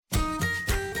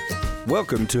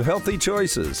Welcome to Healthy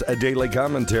Choices, a daily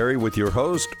commentary with your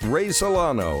host, Ray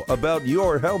Solano, about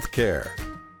your health care.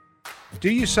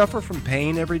 Do you suffer from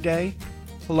pain every day?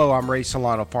 Hello, I'm Ray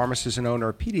Solano, pharmacist and owner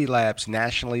of PD Labs,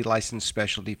 nationally licensed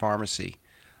specialty pharmacy.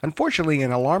 Unfortunately,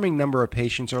 an alarming number of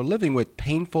patients are living with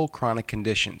painful chronic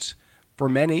conditions. For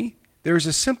many, there is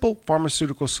a simple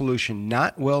pharmaceutical solution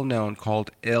not well known called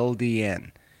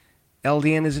LDN.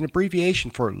 LDN is an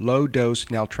abbreviation for low-dose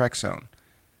naltrexone.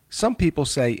 Some people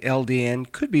say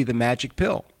LDN could be the magic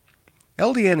pill.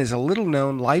 LDN is a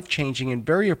little-known, life-changing, and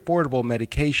very affordable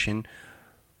medication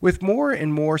with more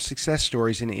and more success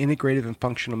stories in the integrative and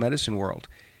functional medicine world.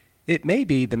 It may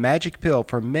be the magic pill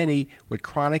for many with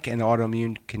chronic and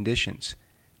autoimmune conditions.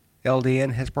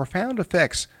 LDN has profound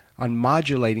effects on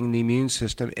modulating the immune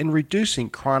system and reducing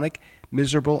chronic,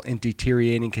 miserable, and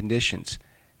deteriorating conditions.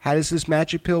 How does this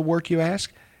magic pill work, you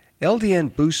ask?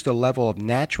 LDN boosts the level of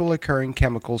natural occurring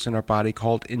chemicals in our body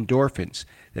called endorphins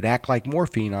that act like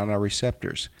morphine on our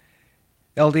receptors.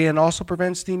 LDN also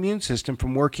prevents the immune system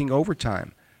from working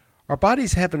overtime. Our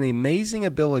bodies have an amazing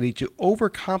ability to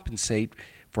overcompensate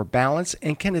for balance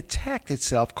and can attack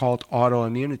itself, called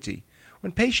autoimmunity.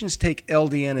 When patients take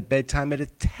LDN at bedtime, it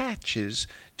attaches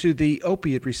to the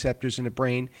opiate receptors in the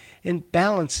brain and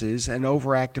balances an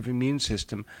overactive immune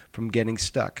system from getting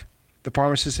stuck. The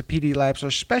pharmacists at PD Labs are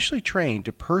specially trained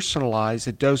to personalize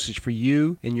the dosage for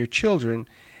you and your children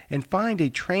and find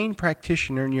a trained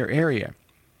practitioner in your area.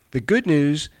 The good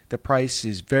news, the price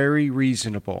is very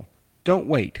reasonable. Don't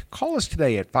wait. Call us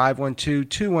today at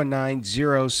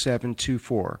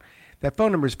 512-219-0724. That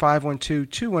phone number is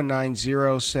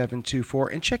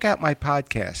 512-219-0724. And check out my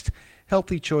podcast,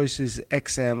 Healthy Choices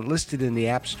XM, listed in the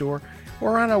App Store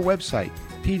or on our website,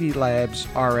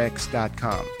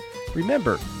 pdlabsrx.com.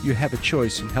 Remember, you have a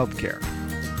choice in healthcare.